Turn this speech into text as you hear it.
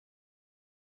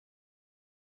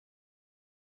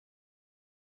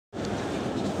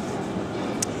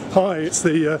Hi, it's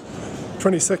the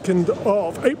 22nd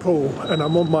of April and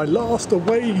I'm on my last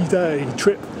away day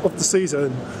trip of the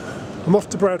season. I'm off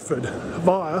to Bradford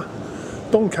via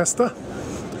Doncaster,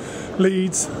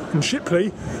 Leeds and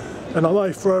Shipley, and I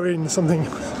may throw in something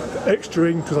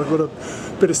extra in because I've got a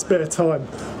bit of spare time.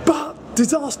 But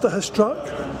disaster has struck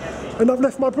and I've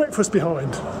left my breakfast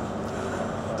behind.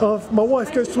 My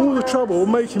wife goes through all the trouble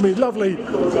making me lovely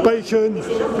bacon,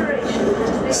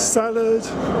 salad,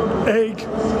 egg,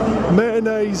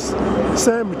 mayonnaise,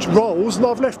 sandwich rolls, and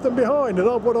I've left them behind. And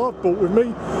what I've brought with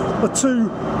me are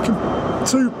two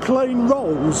plain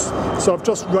rolls. So I've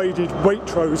just raided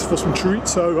Waitrose for some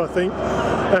chorizo, I think,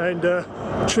 and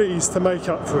cheese to make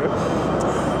up for it.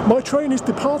 My train is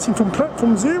departing from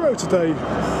platform 0 today,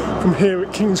 from here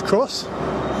at King's Cross,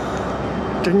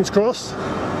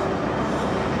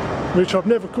 which I've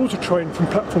never caught a train from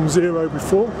platform 0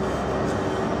 before.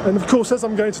 And of course, as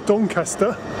I'm going to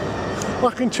Doncaster,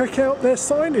 I can check out their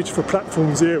signage for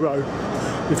platform 0.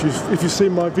 If you've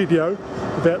seen my video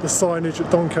about the signage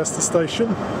at Doncaster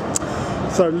station.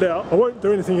 So I won't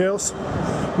do anything else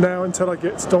now until I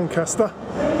get to Doncaster.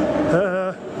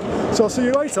 So I'll see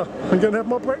you later. I'm going to have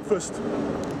my breakfast.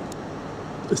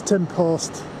 It's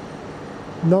 9:10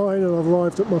 and I've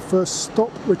arrived at my first stop,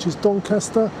 which is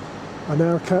Doncaster. I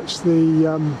now catch the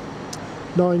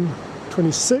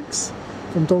 9:26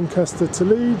 from Doncaster to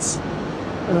Leeds,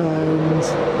 and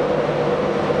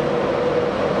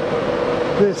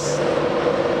this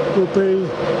will be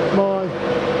my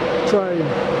train.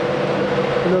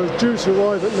 And I was due to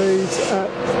arrive at Leeds at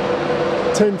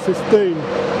 10:15.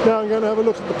 Now I'm going to have a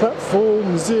look at the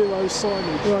platform 0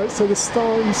 signage. Right, so the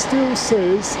sign still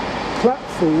says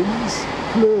platforms,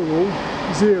 plural,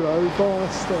 0 via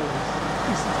stones.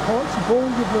 This is the departure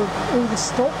board with all the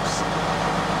stops.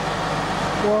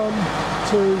 1,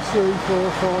 2, 3,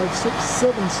 4, 5, 6,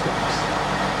 7 stops.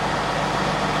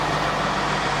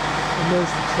 And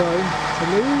there's the train to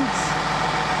Leeds.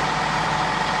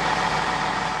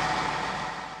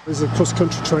 There's a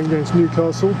cross-country train going to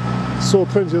Newcastle. Saw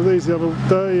plenty of these the other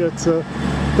day at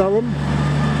Durham.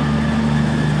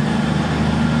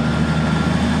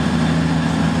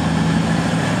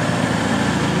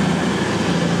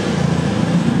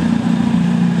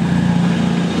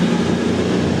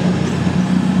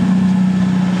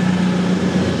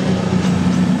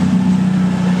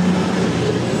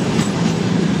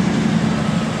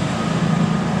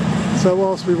 So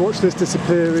whilst we watch this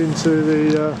disappear into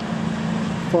the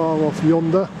far off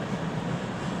yonder,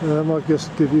 I might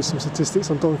just give you some statistics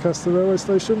on Doncaster railway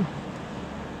station.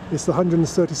 It's the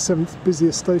 137th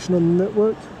busiest station on the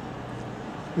network.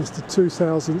 It's the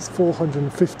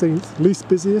 2,415th least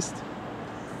busiest.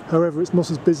 However, it's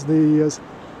not as busy as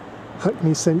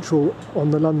Hackney Central on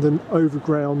the London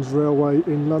Overground Railway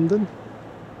in London.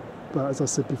 But as I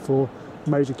said before,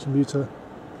 major commuter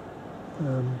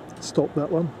stopped that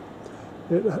one.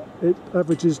 It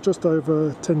averages just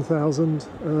over 10,000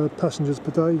 passengers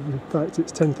per day. In fact,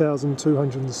 it's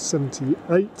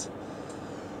 10,278,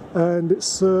 and it's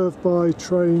served by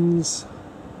trains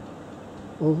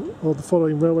of the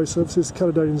following railway services: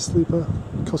 Caledonian Sleeper,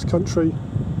 Cross Country,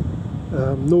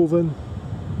 Northern,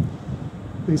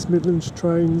 East Midlands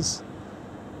trains,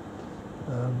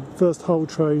 First Hull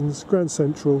trains, Grand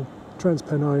Central,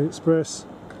 Trans-Pennine Express,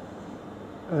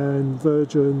 and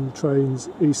Virgin trains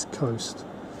East Coast.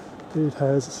 It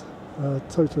has a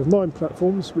total of 9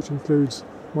 platforms, which includes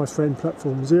my friend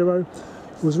platform 0.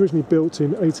 It was originally built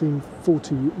in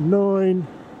 1849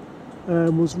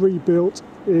 and was rebuilt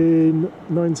in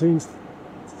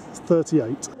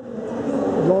 1938.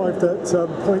 Arrived at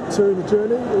point 2 in the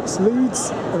journey. It's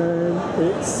Leeds, and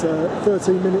it's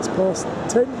 13 minutes past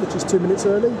 10, which is 2 minutes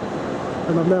early,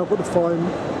 and I've now got to find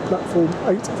platform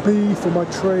 8B for my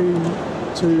train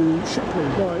to Shipley.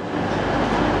 Right.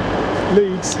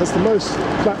 Leeds has the most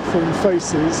platform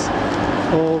faces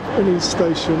of any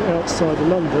station outside of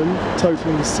London,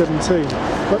 totaling 17.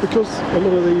 But because a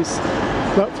lot of these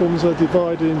platforms are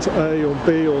divided into A or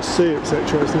B or C,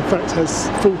 etc., it in fact has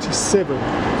 47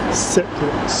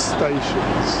 separate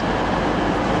stations.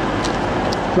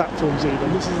 Platforms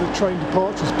even. This is the train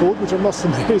departures board, which I must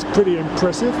admit is pretty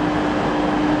impressive.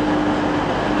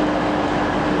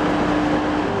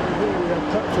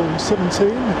 Platform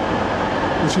 17,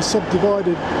 which is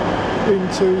subdivided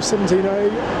into 17A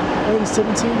and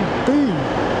 17B.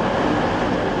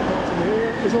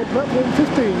 Here is on platform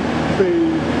 15B.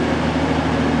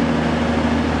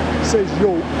 It says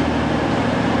York. I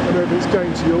don't know if it's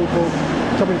going to York or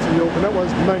coming from York, and that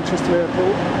one's Manchester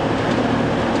Airport.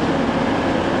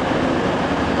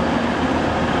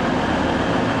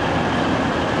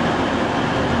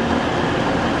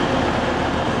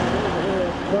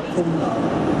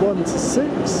 1 to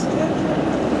 6.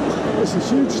 It's a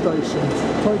huge station.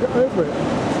 Try and get over it.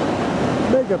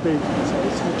 Mega big. So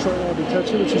this is the train I'll be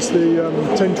catching, which is the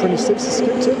 1026 to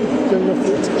Skipton, going off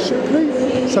to Shipley.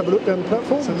 Let's have a look down the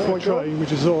platform. So my train,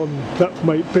 which is on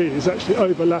platform 8B, is actually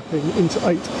overlapping into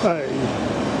 8A.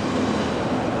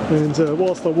 And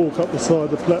whilst I walk up the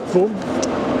side of the platform,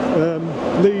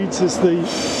 Leeds is the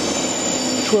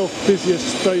 12th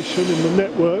busiest station in the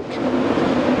network,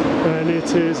 and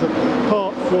it is,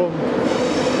 apart from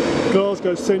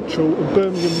Glasgow Central and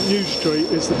Birmingham New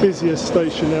Street, is the busiest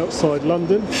station outside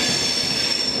London.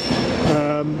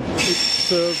 Its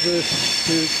service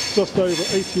is just over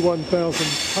 81,000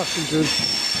 passengers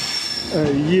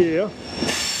a year,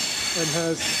 and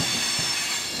has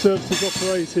services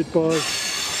operated by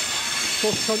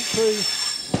Cross Country,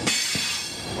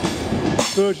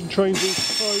 Virgin Trains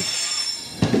East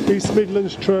Coast, East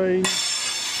Midlands Trains,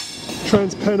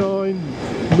 Transpennine,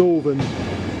 Northern.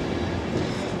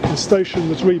 The station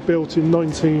was rebuilt in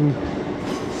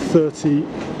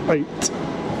 1938.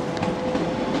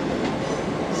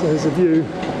 So there's a view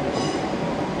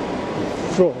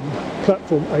from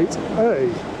platform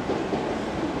 8A.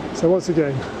 So once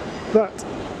again, that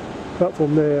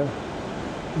platform there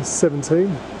is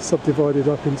 17, subdivided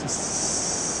up into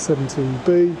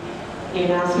 17B.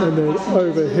 And then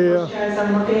over here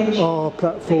are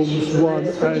platforms 1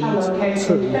 and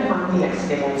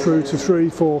 2 through to 3,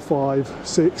 4, 5,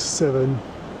 6, 7,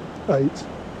 8.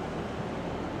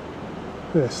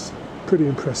 Yes, pretty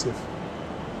impressive.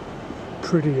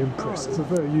 Pretty impressive. It's a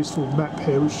very useful map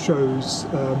here which shows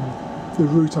the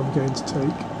route I'm going to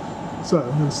take. So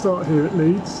I'm going to start here at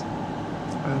Leeds,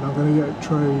 and I'm going to get a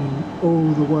train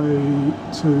all the way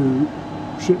to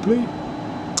Shipley.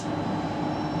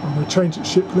 I'm going to change at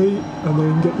Shipley and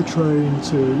then get the train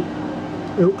to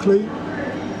Ilkley,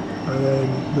 and then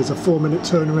there's a 4-minute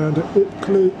turnaround at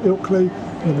Ilkley,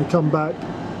 and then come back,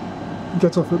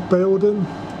 get off at Belden,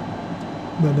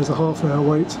 and then there's a half-an-hour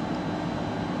wait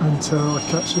until I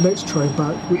catch the next train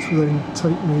back, which will then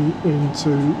take me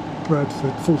into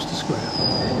Bradford Forster Square.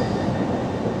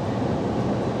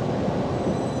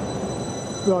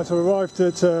 Right, I arrived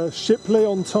at Shipley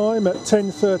on time at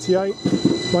 10:38.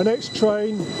 My next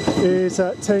train is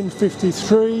at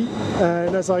 10:53,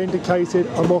 and as I indicated,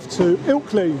 I'm off to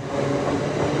Ilkley.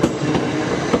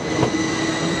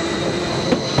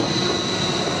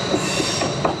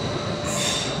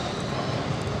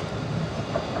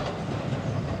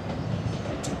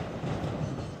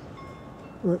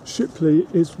 Shipley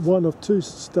is one of 2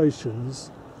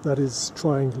 stations that is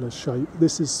triangular shape.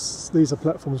 These are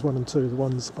platforms 1 and 2, the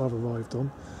ones I've arrived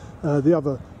on. The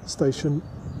other station,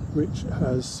 which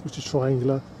is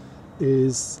triangular,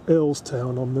 is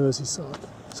Earlstown on Merseyside.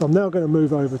 So I'm now going to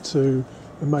move over to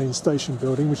the main station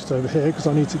building, which is over here, because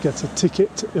I need to get a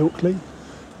ticket to Ilkley,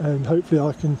 and hopefully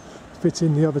I can fit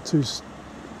in the other two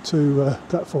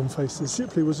platform faces.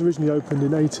 Shipley was originally opened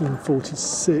in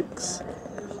 1846.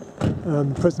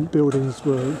 The present buildings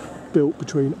were built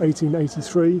between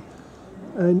 1883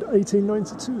 and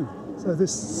 1892. So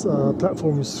this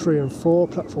platform is 3 and 4.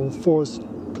 Platform 4 is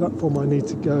platform I need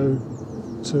to go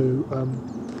to.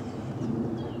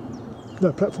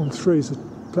 No, platform 3 is a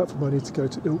platform I need to go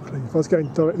to Ilkley. If I was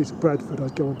going directly to Bradford,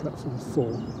 I'd go on platform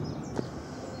 4.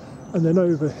 And then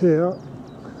over here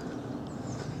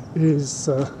is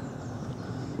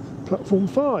platform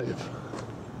 5.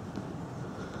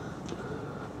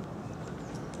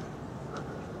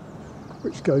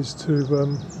 Which goes to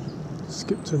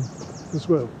Skipton as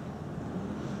well.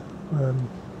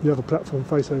 The other platform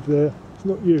face over there is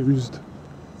not used.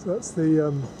 So that's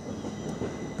the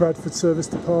Bradford service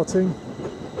departing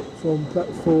from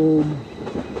platform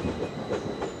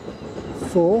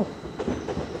 4,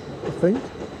 I think.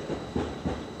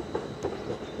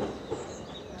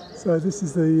 So this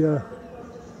is the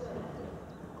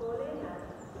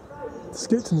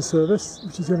Skipton service,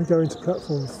 which is going to go into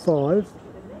platform 5.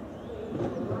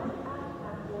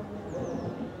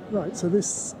 Right, so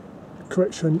this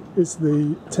correction is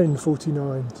the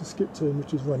 10:49 to Skipton,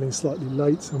 which is running slightly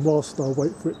late, and whilst I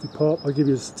wait for it to depart, I'll give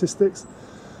you the statistics.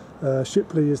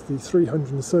 Shipley is the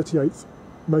 338th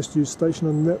most used station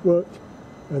on the network,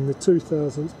 and the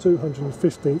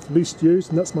 2,215th least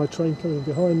used, and that's my train coming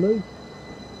behind me,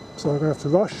 so I'm going to have to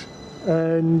rush.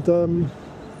 And oh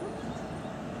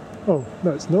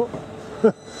no, it's not.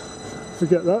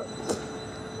 Forget that.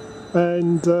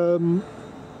 And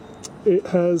it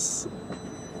has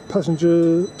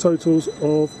passenger totals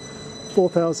of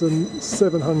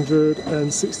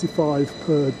 4,765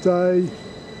 per day,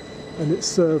 and it's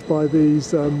served by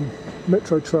these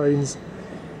metro trains,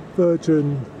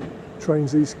 Virgin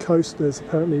trains east coast. There's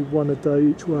apparently one a day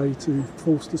each way to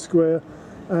Forster Square,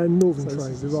 and Northern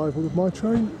trains. The arrival of my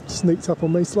train sneaked up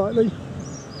on me slightly.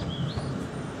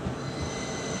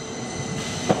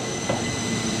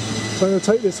 So I'm going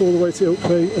to take this all the way to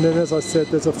Ilkley, and then, as I said,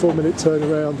 there's a 4-minute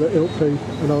turnaround at Ilkley,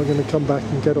 and I'm going to come back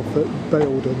and get off at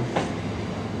Bayldon.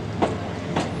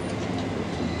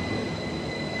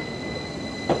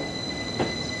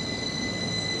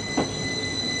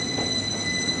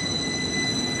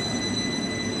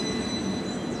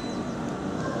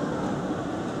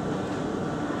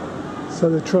 So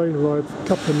the train arrived a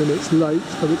couple of minutes late,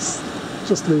 but it's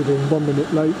just leaving 1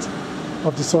 minute late.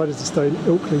 I've decided to stay in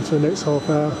Ilkley for the next half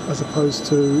hour as opposed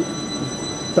to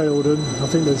Bayldon. I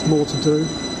think there's more to do.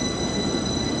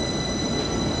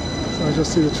 So I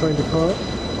just see the train depart.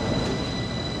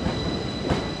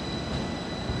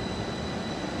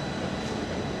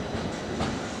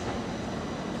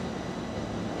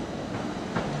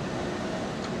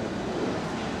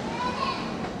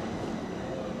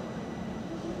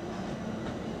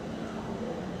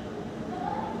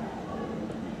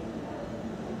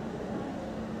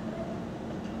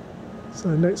 So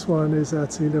the next one is at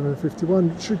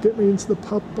 11:51. It should get me into the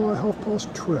pub by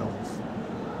 12:30.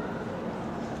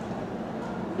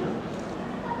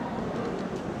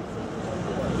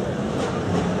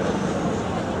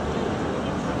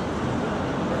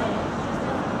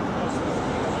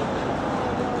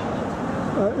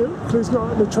 Ilkley's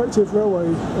got an attractive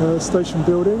railway station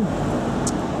building,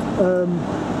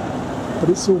 but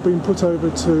it's all been put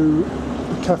over to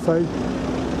a cafe,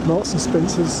 Marks and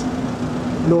Spencer's,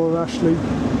 Laura Ashley,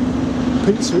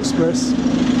 Pizza Express.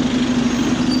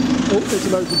 Oh, there's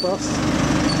an open bus.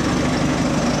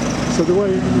 So the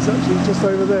way in is actually just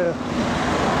over there.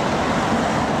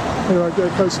 Anyway, I'll get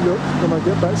a closer look when I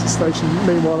get back to the station.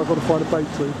 Meanwhile, I've got to find a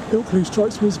bakery. Ilkley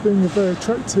strikes me as being a very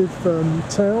attractive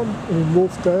town in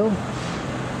Wharfdale,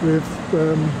 with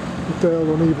the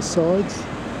dale on either side.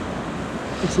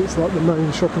 It looks like the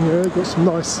main shopping area. Got some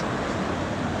nice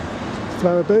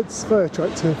flower beds, very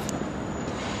attractive.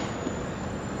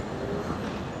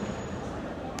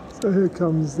 So here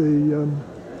comes the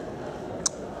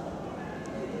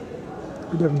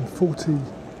 11:40.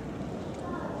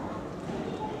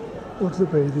 What would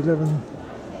it be? The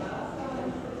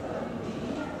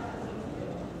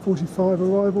 11:45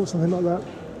 arrival, something like that,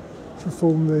 to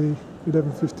form the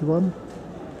 11:51.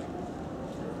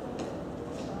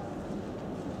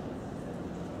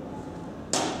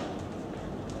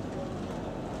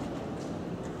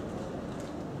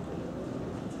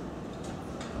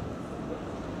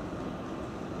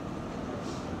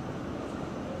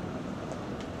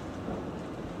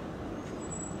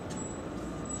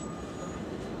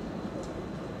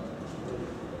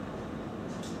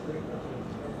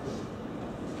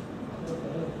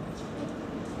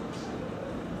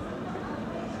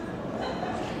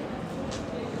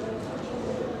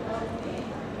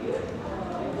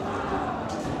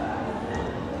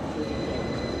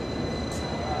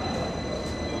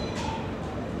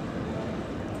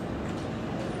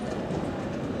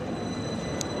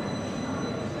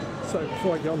 So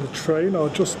before I get on the train, I'll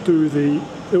just do the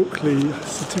Ilkley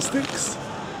statistics.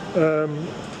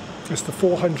 It's the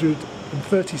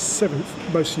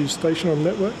 437th most used station on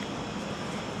the network.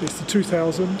 It's the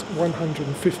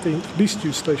 2,115th least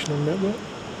used station on the network.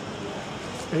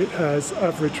 It has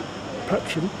average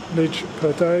patronage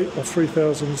per day of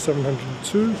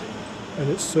 3,702, and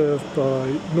it's served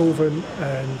by Northern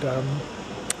and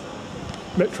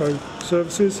Metro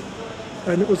services.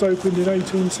 And it was opened in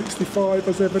 1865,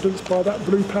 as evidenced by that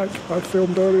blue pack I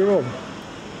filmed earlier on.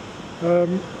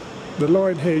 The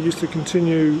line here used to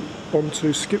continue on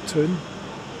to Skipton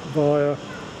via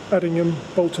Addingham,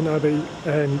 Bolton Abbey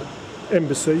and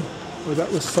Embassy, where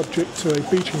that was subject to a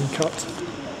beaching cut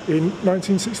in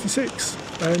 1966.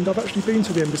 And I've actually been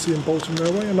to the Embassy and Bolton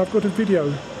Railway, and I've got a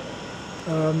video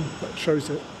that shows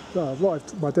it. So I've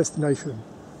arrived at my destination,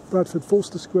 Bradford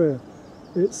Forster Square.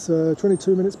 It's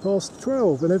 22 minutes past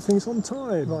 12 and everything's on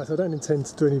time. Right, I don't intend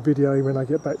to do any videoing when I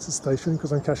get back to the station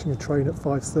because I'm catching a train at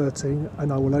 5:30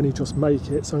 and I will only just make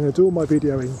it. So I'm going to do all my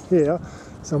videoing here.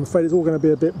 So I'm afraid it's all going to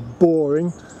be a bit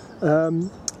boring.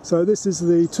 So this is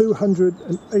the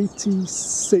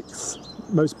 286th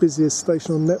most busiest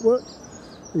station on the network.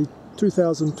 The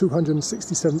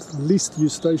 2,267th least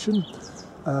used station.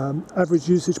 Average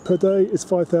usage per day is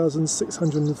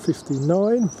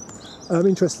 5,659.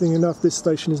 Interestingly enough, this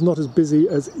station is not as busy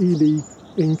as Ely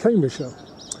in Cambridgeshire.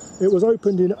 It was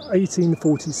opened in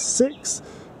 1846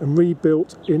 and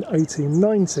rebuilt in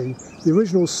 1890. The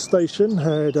original station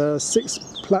had 6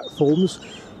 platforms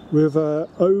with an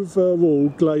overall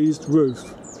glazed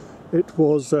roof. It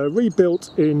was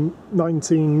rebuilt in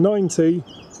 1990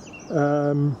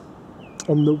 on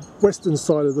the western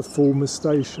side of the former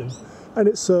station, and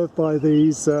it's served by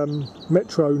these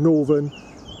Metro Northern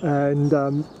and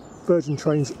Virgin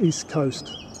Trains East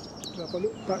Coast. Now if I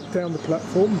look back down the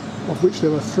platform, of which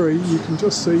there are 3, you can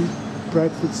just see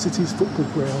Bradford City's football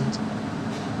ground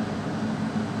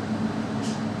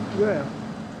there.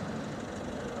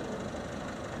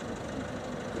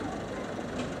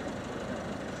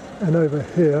 And over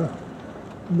here,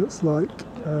 looks like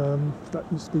that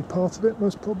used to be part of it,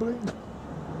 most probably.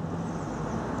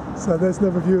 So there's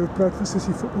another view of Bradford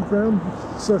City football ground.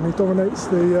 Certainly dominates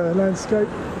the landscape.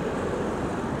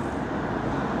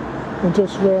 And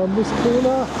just round this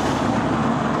corner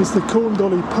is the Corn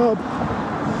Dolly pub.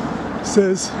 It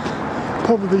says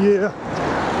Pub of the Year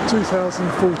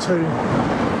 2014.